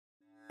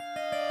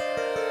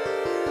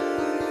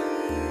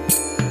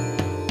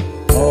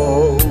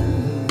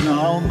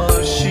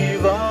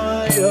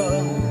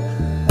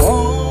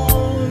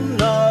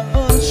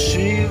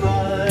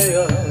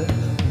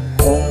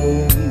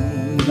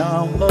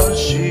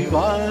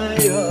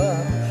Shivaya.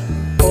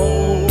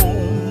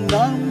 Om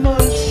Namah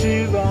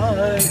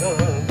Shivaya.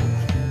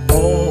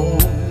 Om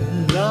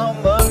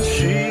Namah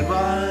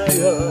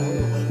Shivaya.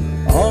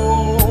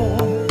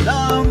 Om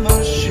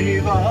Namah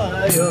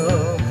Shivaya.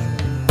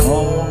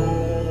 Om.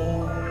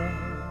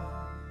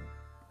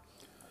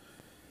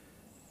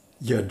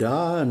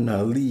 Yada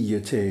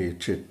naliyate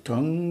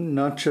chitang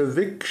nacha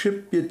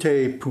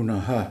vikshipyate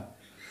punaha.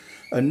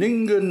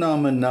 Aninga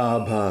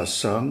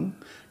namanabhasang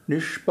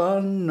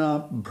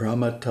nishpanna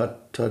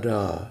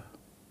brahmatattada.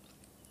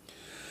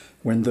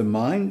 When the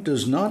mind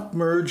does not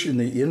merge in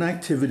the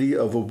inactivity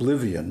of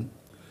oblivion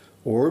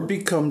or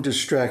become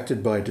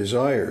distracted by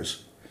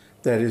desires,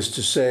 that is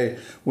to say,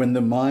 when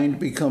the mind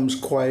becomes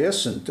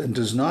quiescent and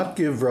does not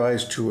give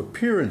rise to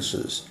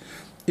appearances,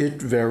 it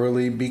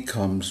verily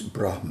becomes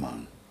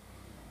Brahman.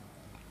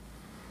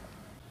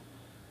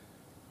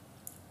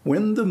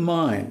 When the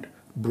mind,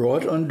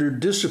 brought under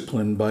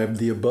discipline by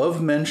the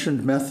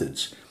above-mentioned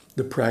methods,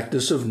 the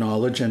practice of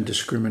knowledge and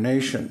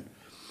discrimination,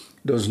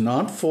 does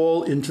not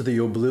fall into the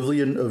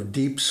oblivion of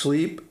deep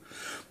sleep,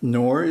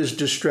 nor is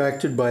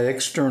distracted by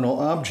external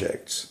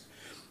objects.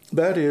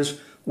 That is,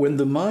 when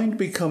the mind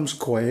becomes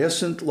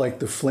quiescent like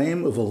the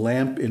flame of a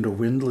lamp in a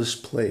windless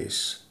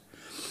place.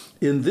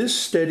 In this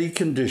steady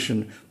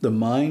condition, the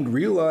mind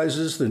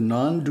realizes the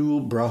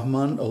non-dual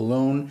Brahman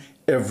alone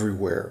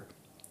everywhere.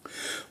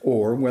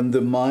 Or when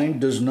the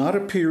mind does not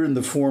appear in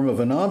the form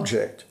of an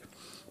object,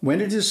 when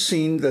it is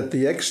seen that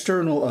the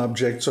external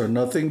objects are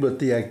nothing but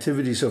the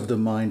activities of the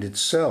mind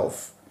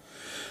itself,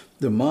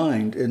 the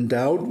mind,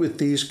 endowed with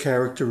these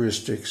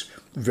characteristics,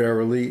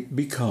 verily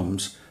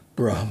becomes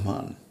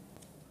Brahman.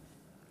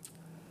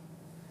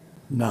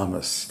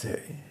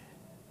 Namaste.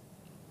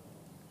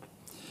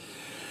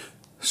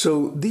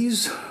 So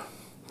these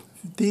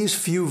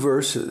few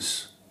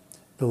verses,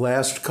 the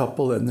last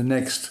couple and the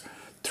next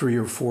 3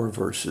 or 4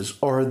 verses,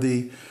 are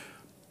the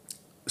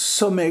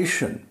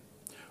summation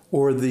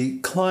or the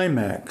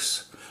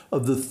climax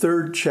of the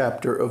 3rd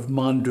chapter of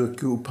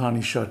Māṇḍūkya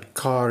Upaṇiṣad,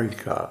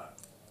 Kārikā.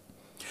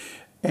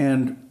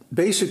 And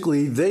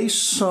basically, they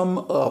sum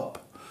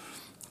up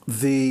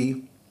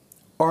the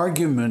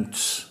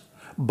arguments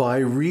by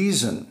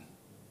reason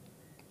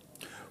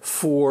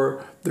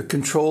for the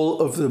control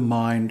of the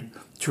mind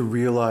to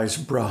realize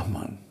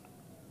Brahman.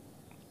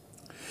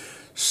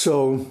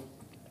 So,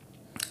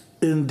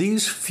 in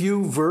these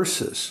few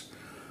verses,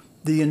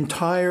 the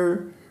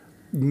entire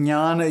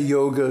Jnana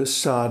Yoga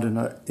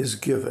sadhana is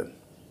given.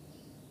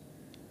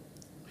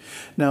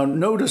 Now,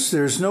 notice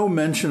there's no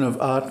mention of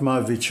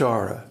Atma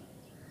Vichara.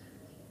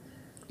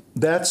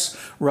 That's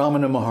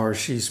Ramana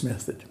Maharshi's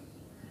method.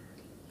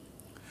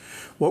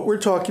 What we're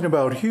talking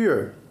about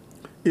here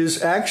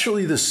is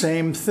actually the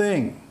same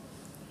thing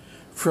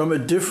from a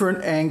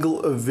different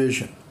angle of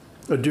vision,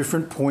 a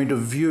different point of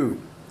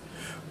view,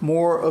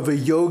 more of a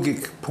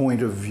yogic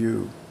point of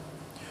view,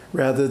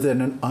 rather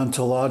than an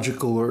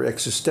ontological or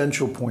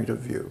existential point of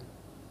view.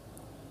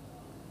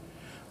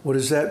 What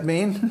does that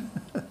mean?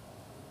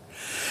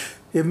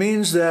 It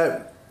means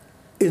that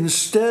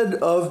instead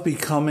of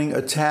becoming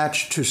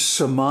attached to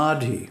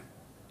samadhi,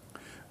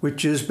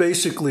 which is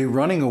basically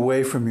running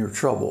away from your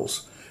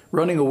troubles,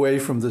 running away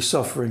from the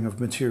suffering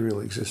of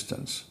material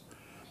existence,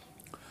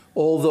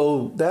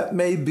 although that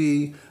may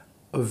be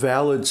a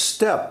valid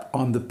step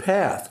on the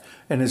path,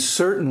 and is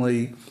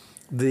certainly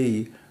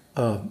the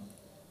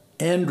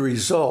end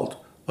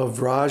result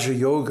of Raja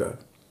Yoga,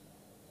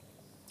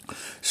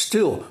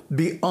 still,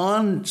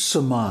 beyond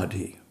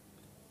samadhi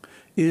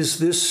is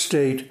this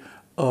state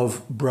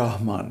of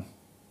Brahman,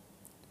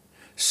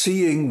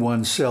 seeing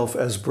oneself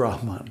as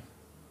Brahman.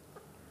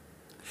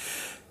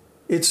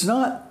 It's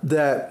not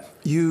that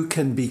you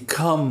can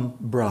become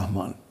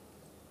Brahman,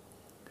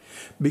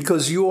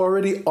 because you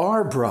already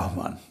are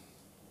Brahman.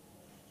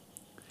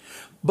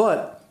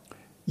 But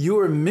you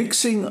are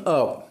mixing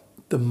up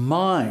the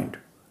mind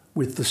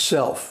with the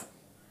self.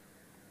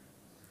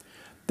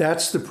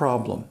 That's the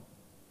problem.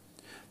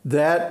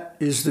 That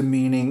is the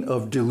meaning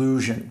of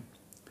delusion.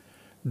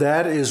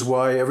 That is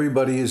why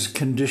everybody is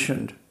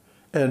conditioned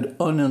and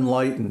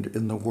unenlightened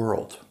in the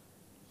world.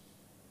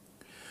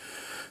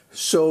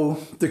 So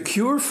the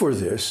cure for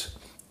this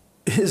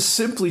is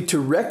simply to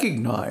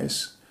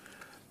recognize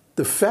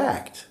the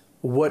fact,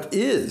 what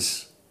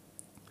is,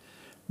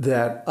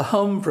 that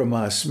aham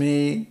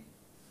brahmasmi,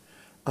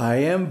 I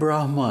am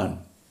Brahman.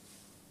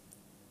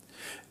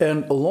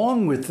 And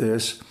along with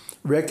this,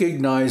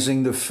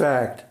 recognizing the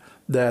fact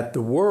that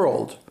the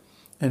world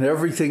and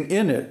everything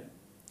in it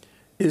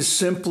is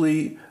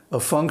simply a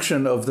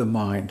function of the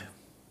mind.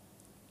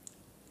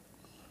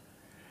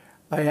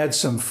 I had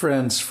some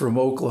friends from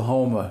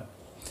Oklahoma.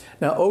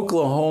 Now,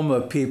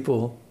 Oklahoma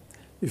people,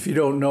 if you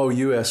don't know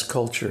U.S.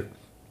 culture,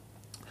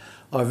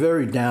 are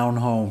very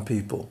down-home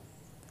people.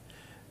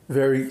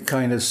 Very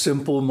kind of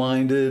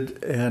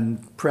simple-minded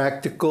and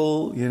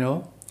practical, you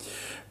know.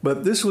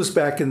 But this was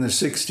back in the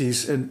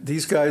 60s, and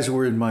these guys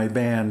were in my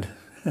band,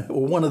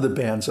 or one of the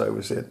bands I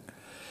was in.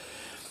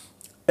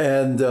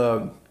 And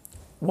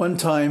one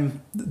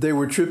time, they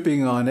were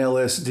tripping on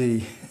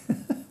LSD.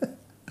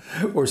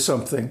 or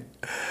something.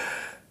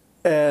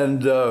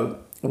 And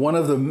one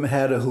of them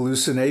had a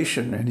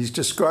hallucination, and he's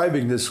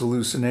describing this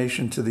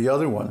hallucination to the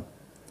other one.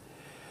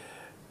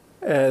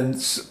 And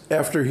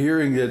after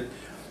hearing it,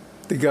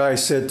 the guy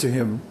said to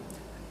him,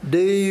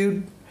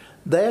 "Dude,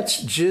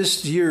 that's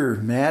just your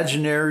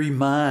imaginary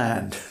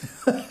mind."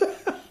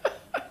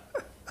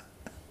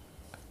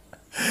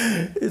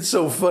 It's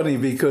so funny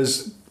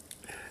because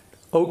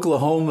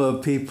Oklahoma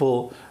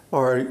people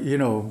are, you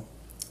know,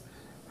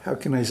 how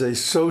can I say,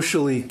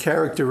 socially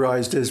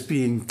characterized as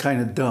being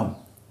kind of dumb.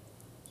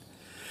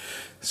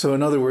 So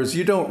in other words,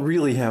 you don't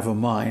really have a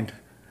mind.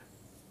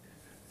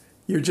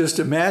 You're just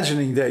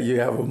imagining that you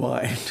have a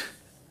mind.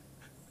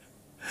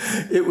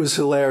 It was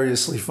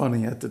hilariously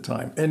funny at the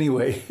time.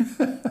 Anyway,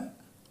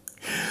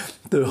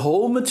 the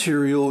whole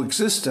material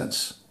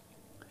existence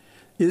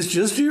is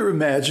just your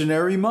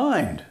imaginary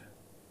mind.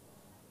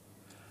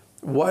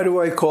 Why do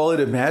I call it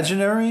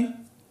imaginary?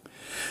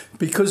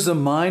 Because the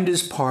mind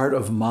is part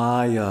of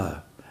Maya,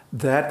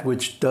 that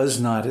which does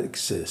not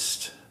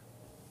exist.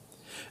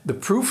 The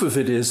proof of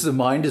it is the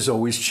mind is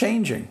always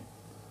changing,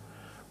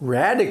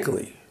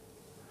 radically.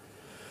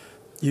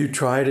 You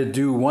try to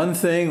do one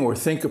thing or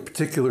think a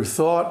particular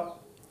thought,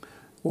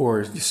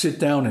 or you sit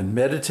down and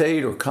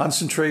meditate or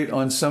concentrate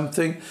on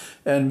something,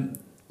 and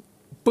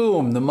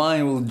boom, the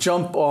mind will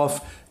jump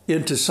off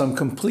into some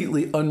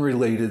completely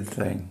unrelated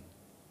thing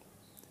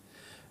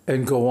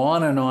and go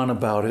on and on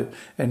about it,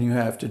 and you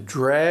have to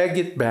drag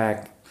it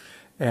back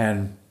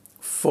and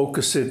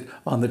focus it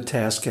on the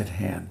task at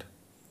hand.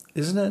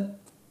 Isn't it?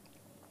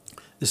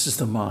 This is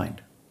the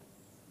mind.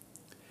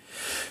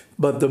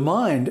 But the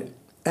mind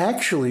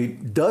actually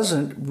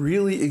doesn't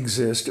really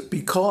exist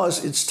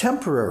because it's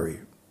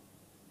temporary.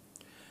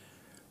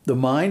 The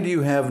mind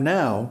you have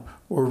now,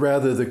 or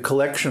rather the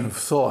collection of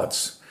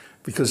thoughts,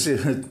 because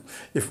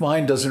if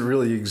mind doesn't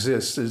really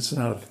exist, it's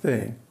not a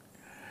thing.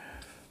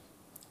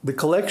 The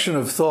collection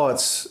of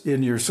thoughts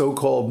in your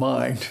so-called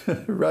mind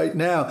right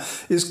now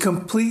is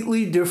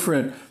completely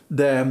different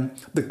than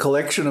the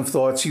collection of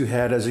thoughts you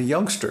had as a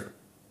youngster.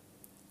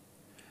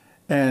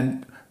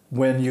 And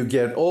when you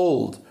get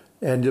old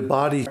and your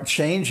body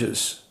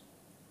changes,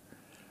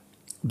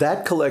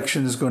 that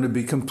collection is going to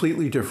be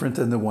completely different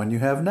than the one you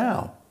have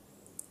now.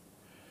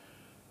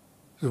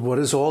 So what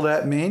does all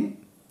that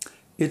mean?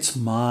 It's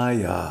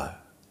Maya.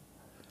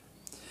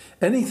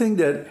 Anything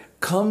that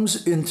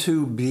comes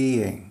into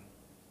being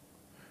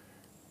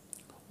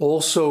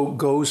also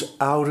goes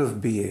out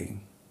of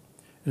being.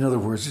 In other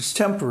words, it's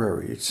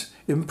temporary, it's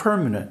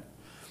impermanent.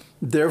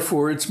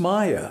 Therefore, it's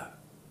Maya.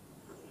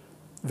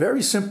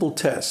 Very simple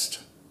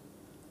test.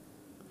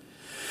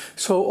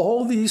 So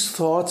all these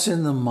thoughts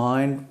in the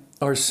mind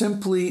are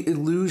simply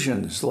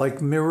illusions,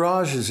 like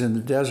mirages in the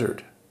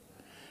desert.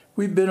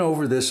 We've been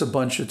over this a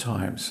bunch of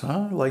times,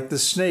 huh? Like the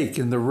snake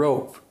in the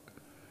rope.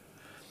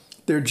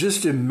 They're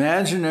just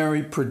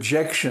imaginary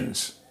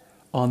projections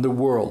on the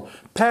world.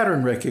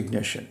 Pattern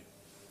recognition,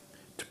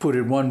 to put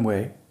it one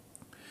way.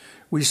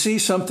 We see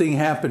something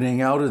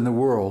happening out in the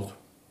world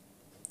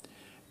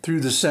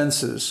through the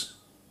senses,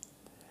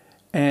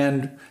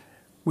 and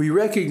we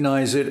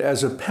recognize it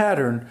as a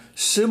pattern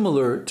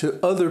similar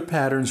to other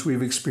patterns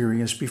we've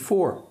experienced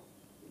before.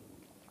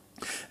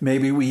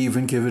 Maybe we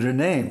even give it a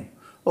name.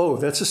 Oh,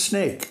 that's a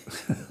snake.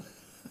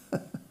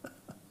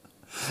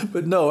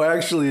 But no,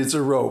 actually it's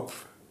a rope.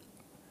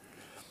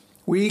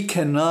 We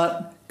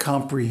cannot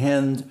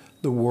comprehend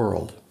the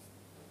world.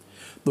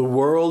 The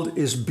world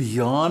is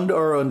beyond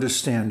our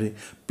understanding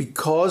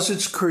because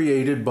it's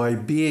created by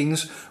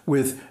beings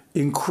with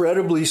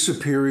incredibly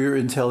superior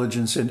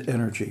intelligence and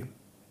energy.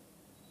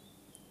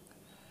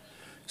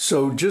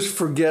 So just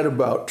forget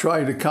about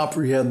trying to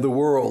comprehend the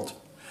world.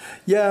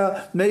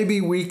 Yeah, maybe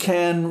we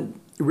can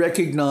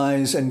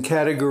recognize and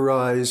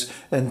categorize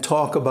and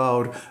talk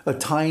about a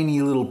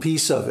tiny little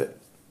piece of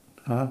it.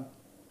 Huh?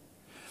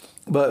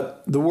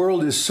 But the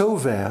world is so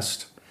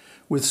vast,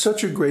 with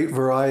such a great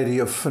variety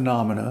of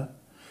phenomena,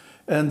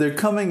 and they're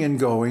coming and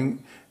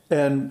going,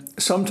 and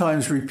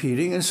sometimes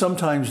repeating and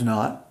sometimes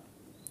not,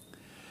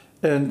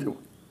 and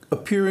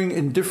appearing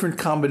in different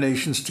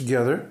combinations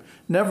together,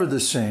 never the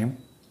same.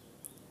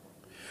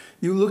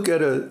 You look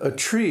at a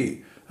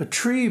tree. A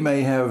tree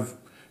may have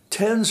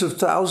tens of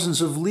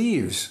thousands of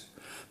leaves,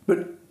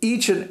 but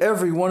each and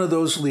every one of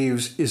those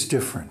leaves is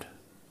different.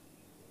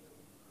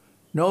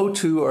 No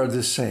two are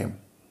the same.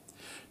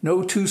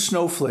 No two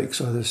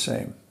snowflakes are the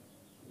same.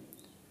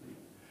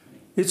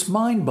 It's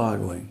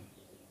mind-boggling.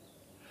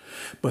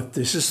 But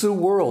this is the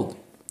world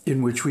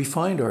in which we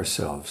find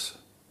ourselves.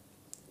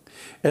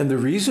 And the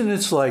reason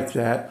it's like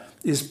that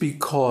is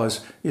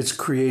because it's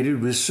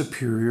created with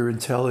superior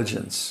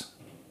intelligence.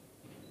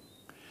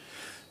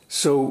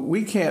 So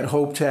we can't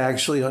hope to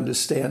actually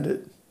understand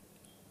it.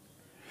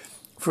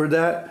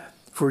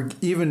 For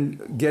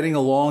even getting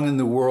along in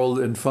the world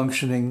and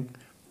functioning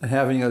and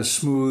having a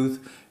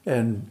smooth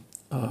and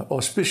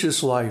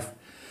auspicious life,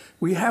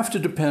 we have to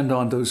depend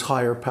on those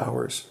higher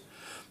powers.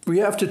 We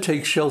have to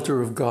take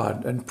shelter of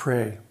God and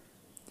pray.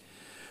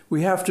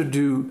 we have to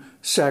do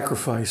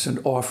sacrifice and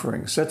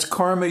offerings. That's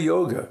karma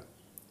yoga.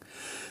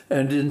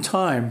 And in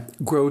time,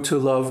 grow to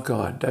love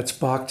God. That's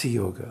bhakti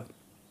yoga.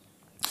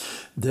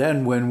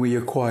 Then when we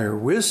acquire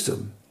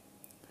wisdom,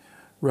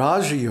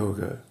 Raja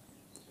Yoga,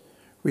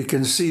 we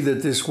can see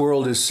that this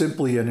world is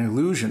simply an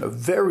illusion, a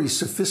very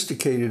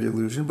sophisticated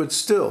illusion, but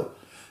still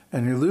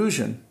an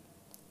illusion.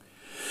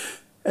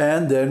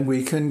 And then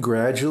we can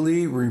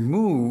gradually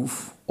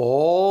remove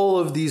all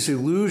of these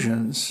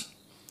illusions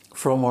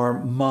from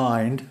our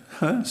mind,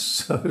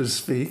 so to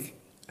speak,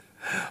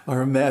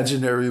 our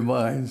imaginary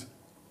minds,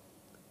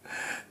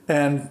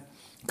 and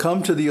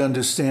come to the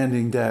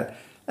understanding that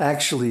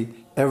actually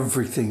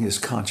everything is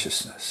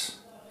consciousness.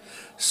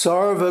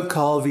 Sarva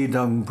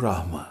kalvidam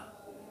Brahma.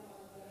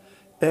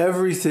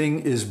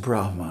 Everything is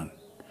Brahman.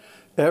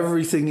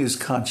 Everything is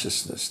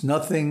consciousness.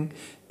 Nothing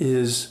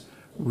is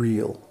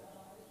real.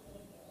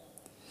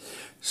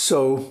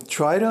 So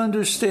try to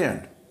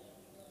understand,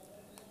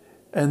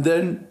 and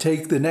then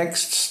take the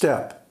next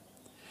step.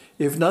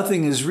 If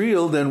nothing is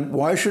real, then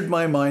why should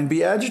my mind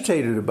be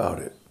agitated about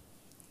it?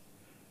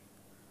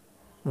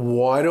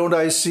 Why don't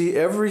I see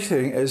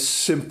everything as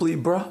simply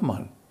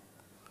Brahman?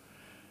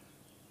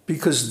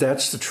 Because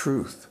that's the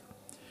truth.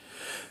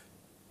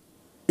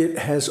 It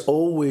has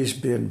always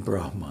been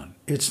Brahman.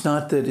 It's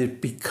not that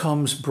it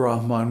becomes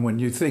Brahman when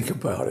you think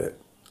about it.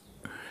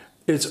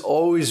 It's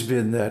always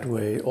been that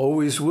way,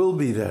 always will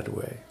be that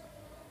way.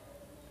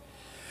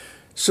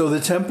 So the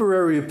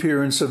temporary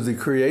appearance of the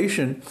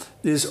creation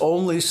is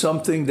only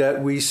something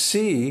that we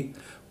see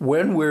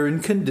when we're in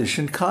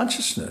conditioned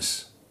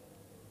consciousness.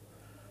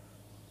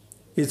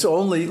 It's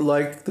only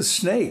like the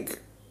snake.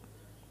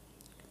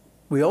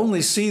 We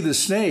only see the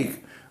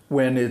snake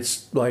when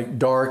it's like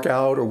dark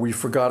out, or we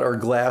forgot our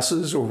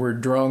glasses, or we're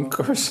drunk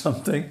or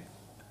something.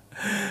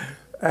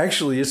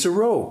 Actually, it's a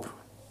rope,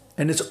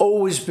 and it's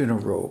always been a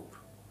rope.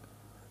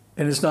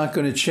 And it's not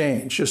going to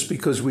change just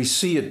because we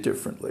see it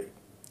differently.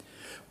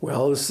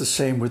 Well, it's the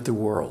same with the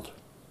world.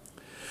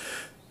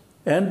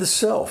 And the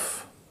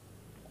self,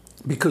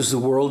 because the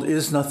world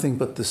is nothing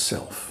but the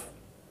self.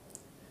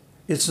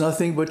 It's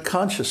nothing but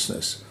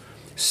consciousness,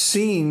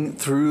 seen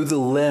through the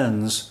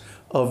lens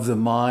of the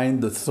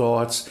mind, the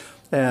thoughts,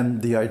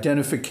 and the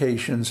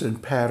identifications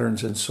and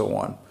patterns and so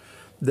on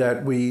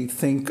that we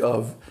think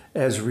of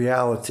as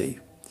reality.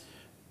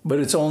 But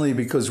it's only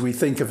because we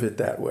think of it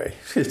that way.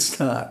 It's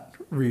not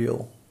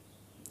real.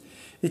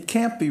 It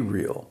can't be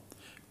real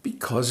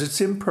because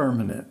it's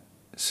impermanent.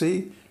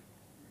 See?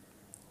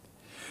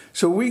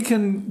 So we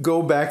can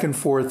go back and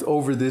forth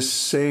over this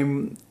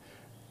same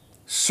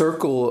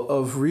circle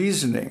of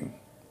reasoning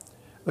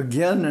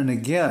again and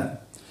again.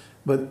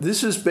 But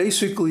this is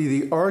basically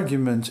the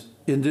argument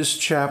in this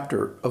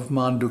chapter of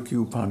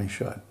Māṇḍūkya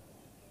Upaṇiṣad.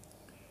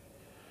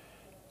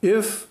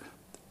 If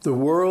the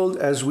world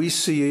as we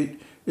see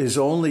it is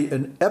only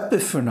an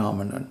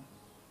epiphenomenon,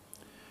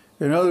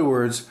 in other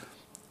words,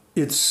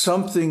 it's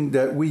something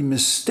that we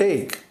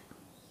mistake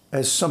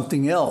as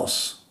something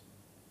else,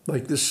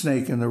 like the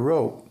snake and the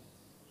rope,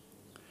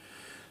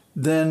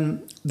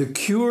 then the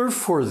cure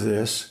for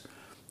this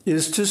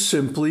is to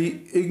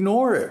simply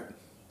ignore it.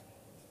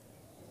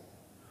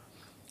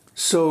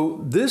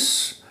 So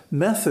this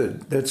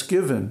method that's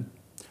given,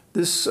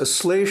 this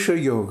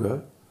Aslesha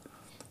Yoga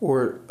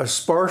or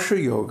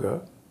Asparsha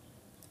Yoga,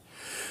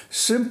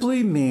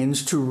 simply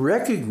means to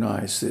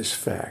recognize this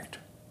fact.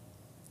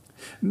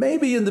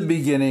 Maybe in the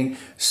beginning,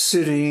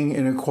 sitting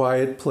in a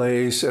quiet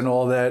place and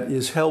all that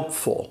is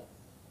helpful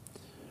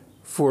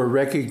for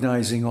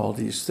recognizing all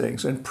these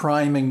things and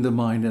priming the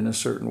mind in a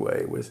certain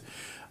way with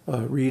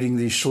reading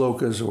these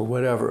shlokas or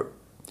whatever.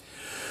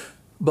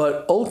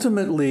 But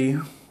ultimately,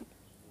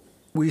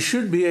 we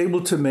should be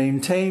able to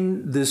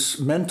maintain this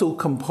mental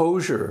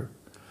composure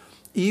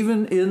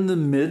even in the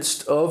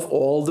midst of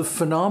all the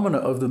phenomena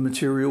of the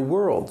material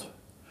world.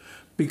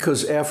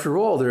 Because after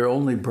all, they're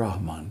only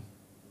Brahman.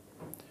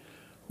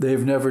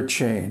 They've never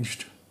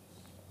changed.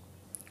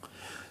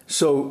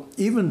 So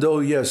even though,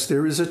 yes,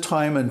 there is a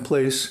time and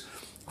place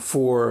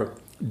for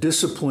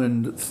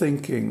disciplined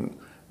thinking,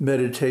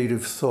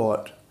 meditative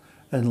thought,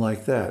 and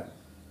like that,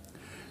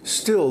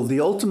 still, the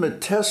ultimate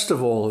test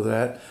of all of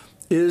that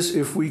is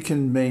if we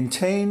can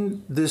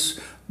maintain this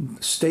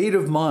state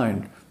of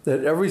mind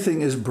that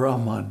everything is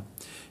Brahman,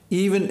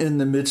 even in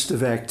the midst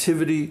of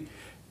activity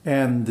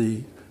and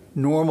the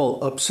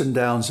normal ups and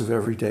downs of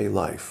everyday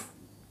life.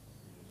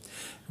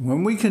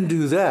 When we can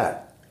do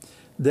that,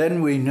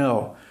 then we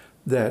know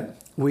that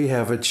we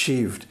have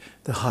achieved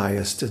the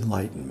highest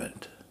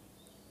enlightenment.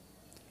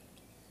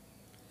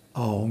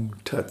 Aum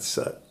Tat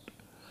Sat.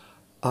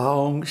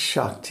 Aum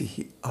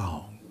Shakti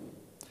Aum.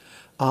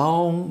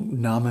 Aum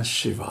Namah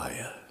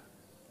Shivaya.